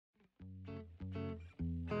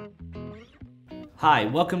Hi,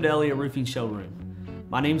 welcome to Elliott Roofing Showroom.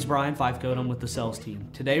 My name's Brian Fifecoat, I'm with the sales team.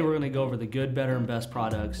 Today we're going to go over the good, better, and best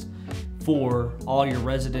products for all your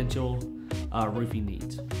residential roofing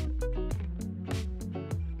needs.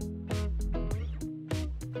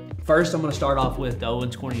 First, I'm going to start off with the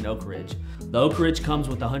Owens Corning Oak Ridge. The Oak Ridge comes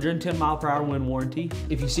with a 110 mile per hour wind warranty.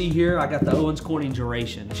 If you see here, I got the Owens Corning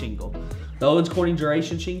Duration shingle. The Owens Corning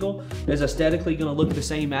Duration shingle is aesthetically going to look the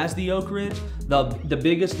same as the Oak Ridge. The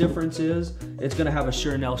biggest difference is it's going to have a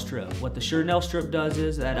sure nail strip. What the sure nail strip does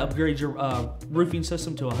is that upgrades your roofing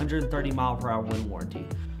system to 130 mile per hour wind warranty.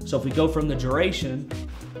 So if we go from the Duration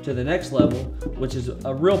to the next level, which is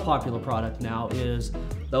a real popular product now, is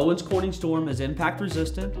the Owens Corning Storm is impact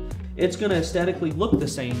resistant. It's going to aesthetically look the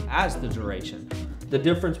same as the Duration. The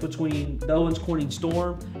difference between the Owens Corning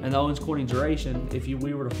Storm and the Owens Corning Duration, if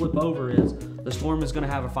we were to flip over, is the Storm is going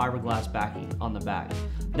to have a fiberglass backing on the back.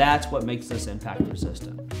 That's what makes this impact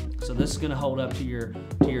resistant. So this is going to hold up to your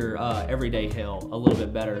everyday hail a little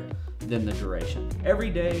bit better than the Duration. Every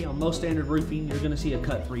day on most standard roofing, you're going to see a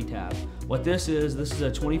cut 3 tab. What this is a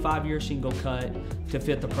 25-year shingle cut to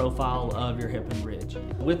fit the profile of your hip and ridge.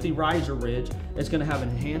 With the riser ridge, it's going to have an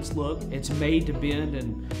enhanced look. It's made to bend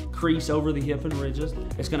and crease over the hip and ridges.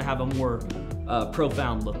 It's going to have a more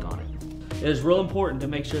profound look on it. It is real important to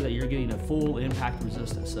make sure that you're getting a full impact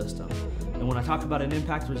resistant system. And when I talk about an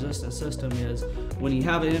impact resistant system is when you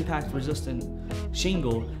have an impact resistant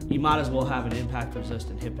shingle, you might as well have an impact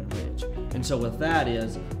resistant hip and ridge. And so with that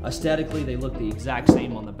is, aesthetically they look the exact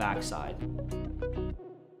same on the back side.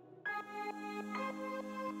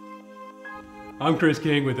 I'm Chris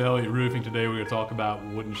King with Elliott Roofing. Today we're going to talk about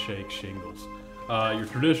wooden shake shingles. Your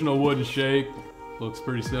traditional wooden shake looks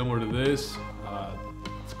pretty similar to this.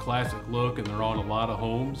 It's a classic look and they're on a lot of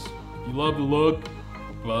homes. If you love the look,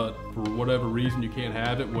 but for whatever reason you can't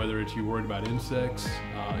have it, whether it's you're worried about insects,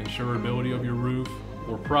 insurability of your roof,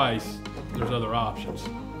 or price, there's other options.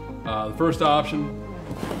 The first option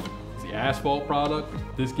is the asphalt product.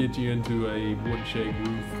 This gets you into a wooden shake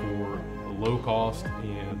roof for a low cost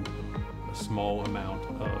and a small amount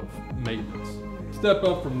of maintenance. Step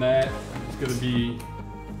up from that, it's going to be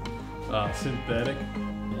synthetic.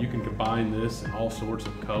 You can combine this in all sorts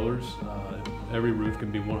of colors. Every roof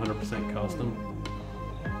can be 100% custom.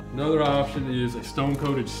 Another option is a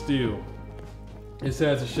stone-coated steel. This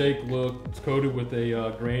has a shake look. It's coated with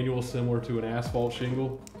a granule similar to an asphalt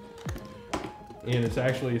shingle, and it's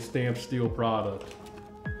actually a stamped steel product.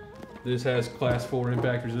 This has class 4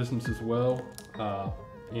 impact resistance as well,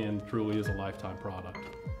 and truly is a lifetime product.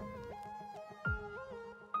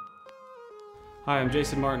 Hi, I'm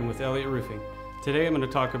Jason Martin with Elliott Roofing. Today I'm going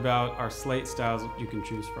to talk about our slate styles that you can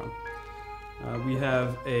choose from. We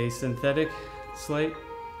have a synthetic slate,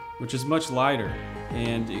 which is much lighter,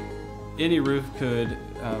 and any roof could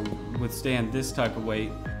withstand this type of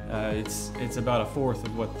weight. It's about 1/4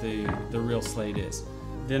 of what the real slate is.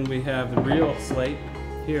 Then we have the real slate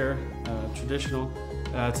here, traditional.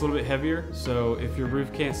 It's a little bit heavier, so if your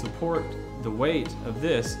roof can't support the weight of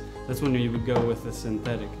this, that's when you would go with the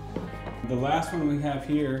synthetic. The last one we have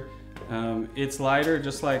here, it's lighter,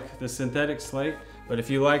 just like the synthetic slate, but if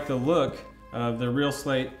you like the look of the real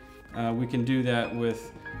slate, we can do that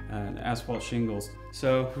with asphalt shingles.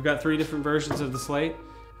 So we've got 3 different versions of the slate.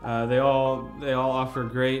 They all offer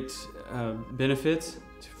great benefits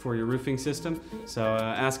for your roofing system. So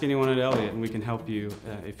ask anyone at Elliott and we can help you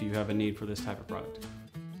if you have a need for this type of product.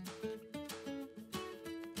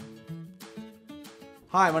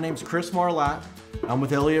 Hi, my name is Chris Marlatt. I'm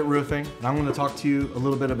with Elliott Roofing, and I'm going to talk to you a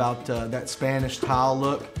little bit about that Spanish tile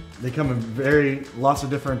look. They come in lots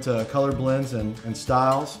of different color blends and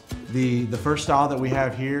styles. The first style that we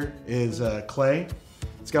have here is clay.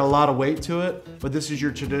 It's got a lot of weight to it, but this is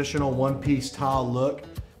your traditional one-piece tile look.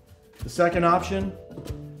 The second option,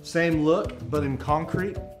 same look, but in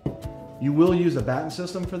concrete. You will use a batten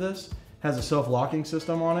system for this. It has a self-locking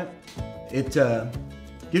system on it. It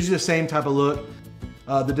gives you the same type of look.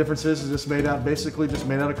 The difference is it's basically just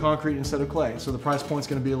made out of concrete instead of clay. So the price point's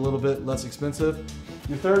gonna be a little bit less expensive.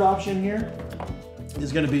 Your third option here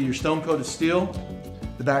is gonna be your stone-coated steel.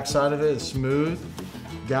 The back side of it is smooth,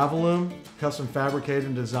 galvalume, custom fabricated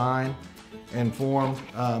and designed and formed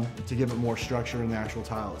to give it more structure in the actual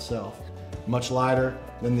tile itself. Much lighter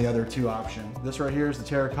than the other 2 options. This right here is the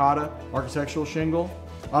terracotta architectural shingle.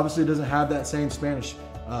 Obviously it doesn't have that same Spanish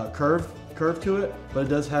curve to it, but it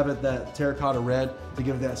does have that terracotta red to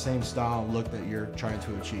give it that same style and look that you're trying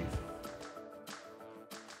to achieve.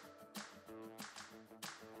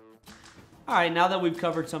 All right, now that we've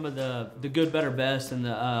covered some of the good, better, best and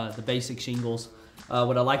the basic shingles,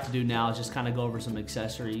 What I like to do now is just kind of go over some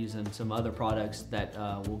accessories and some other products that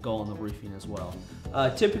will go on the roofing as well.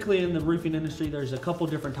 Typically in the roofing industry, there's a couple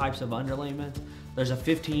different types of underlayment. There's a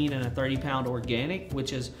 15 and a 30-pound organic,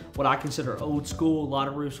 which is what I consider old school. A lot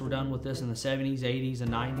of roofs were done with this in the 70s, 80s, and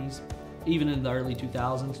 90s. Even in the early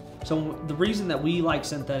 2000s. So the reason that we like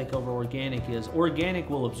synthetic over organic is organic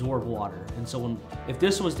will absorb water. And so if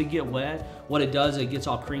this was to get wet, what it does, it gets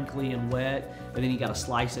all crinkly and wet, and then you gotta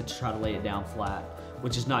slice it to try to lay it down flat,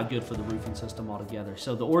 which is not good for the roofing system altogether.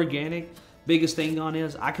 So the organic, biggest thing on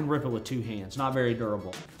is, I can rip it with 2 hands, not very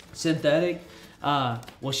durable. Synthetic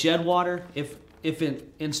will shed water. If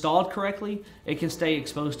it installed correctly, it can stay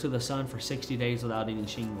exposed to the sun for 60 days without any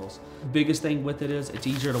shingles. Biggest thing with it is it's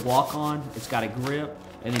easier to walk on, it's got a grip,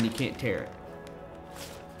 and then you can't tear it.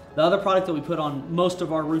 The other product that we put on most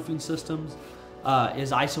of our roofing systems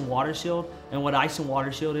is Ice and Water Shield. And what Ice and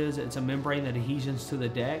Water Shield is, it's a membrane that adhesions to the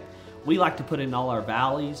deck. We like to put it in all our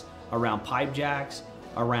valleys, around pipe jacks,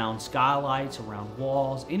 around skylights, around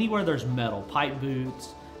walls, anywhere there's metal, pipe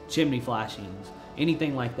boots, chimney flashings,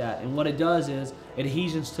 anything like that. And what it does is it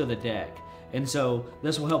adhesions to the deck. And so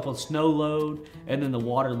this will help with snow load and then the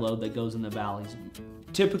water load that goes in the valleys.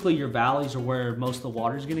 Typically your valleys are where most of the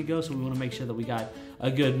water is gonna go, so we wanna make sure that we got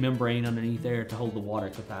a good membrane underneath there to hold the water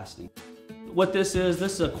capacity. What this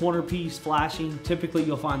is a corner piece flashing. Typically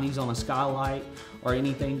you'll find these on a skylight or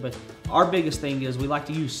anything, but our biggest thing is we like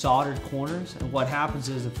to use soldered corners. And what happens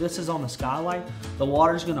is if this is on the skylight, the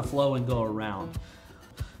water's gonna flow and go around.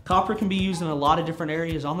 Copper can be used in a lot of different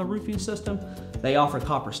areas on the roofing system. They offer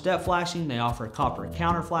copper step flashing, they offer copper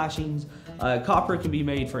counter flashings. Copper can be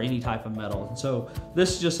made for any type of metal. And so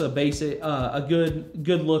this is just a basic, a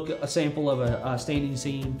good look, a sample of a standing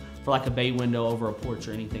seam for like a bay window over a porch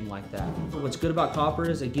or anything like that. What's good about copper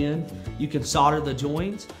is, again, you can solder the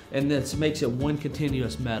joints and this makes it one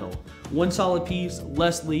continuous metal. One solid piece,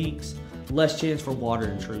 less leaks, less chance for water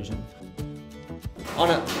intrusion.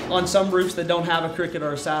 On some roofs that don't have a cricket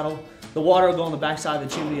or a saddle, the water will go on the backside of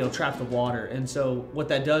the chimney, it'll trap the water. And so what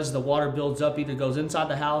that does is the water builds up, either goes inside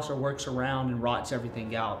the house or works around and rots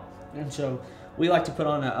everything out. And so we like to put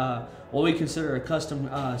on what we consider a custom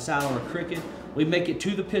saddle or cricket. We make it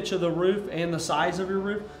to the pitch of the roof and the size of your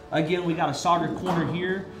roof. Again, we got a soldered corner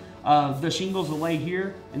here. The shingles will lay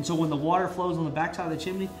here. And so when the water flows on the backside of the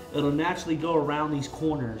chimney, it'll naturally go around these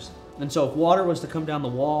corners. And so if water was to come down the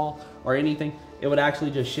wall or anything, it would actually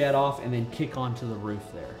just shed off and then kick onto the roof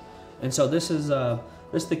there. And so this is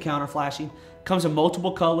the counter flashing. Comes in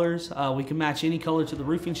multiple colors. We can match any color to the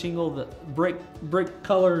roofing shingle, the brick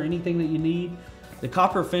color, anything that you need. The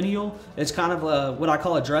copper finial is kind of what I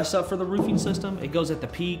call a dress up for the roofing system. It goes at the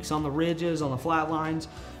peaks, on the ridges, on the flat lines.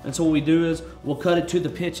 And so what we do is we'll cut it to the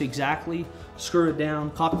pitch exactly, screw it down,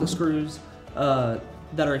 caulk the screws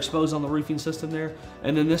that are exposed on the roofing system there,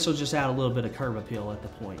 and then this will just add a little bit of curb appeal at the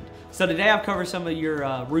point. So today I've covered some of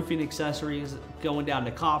your roofing accessories, going down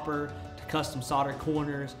to copper, to custom soldered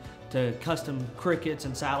corners, to custom crickets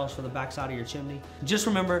and saddles for the backside of your chimney. Just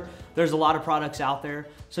remember, there's a lot of products out there,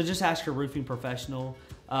 so just ask your roofing professional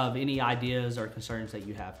of any ideas or concerns that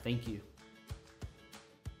you have. Thank you.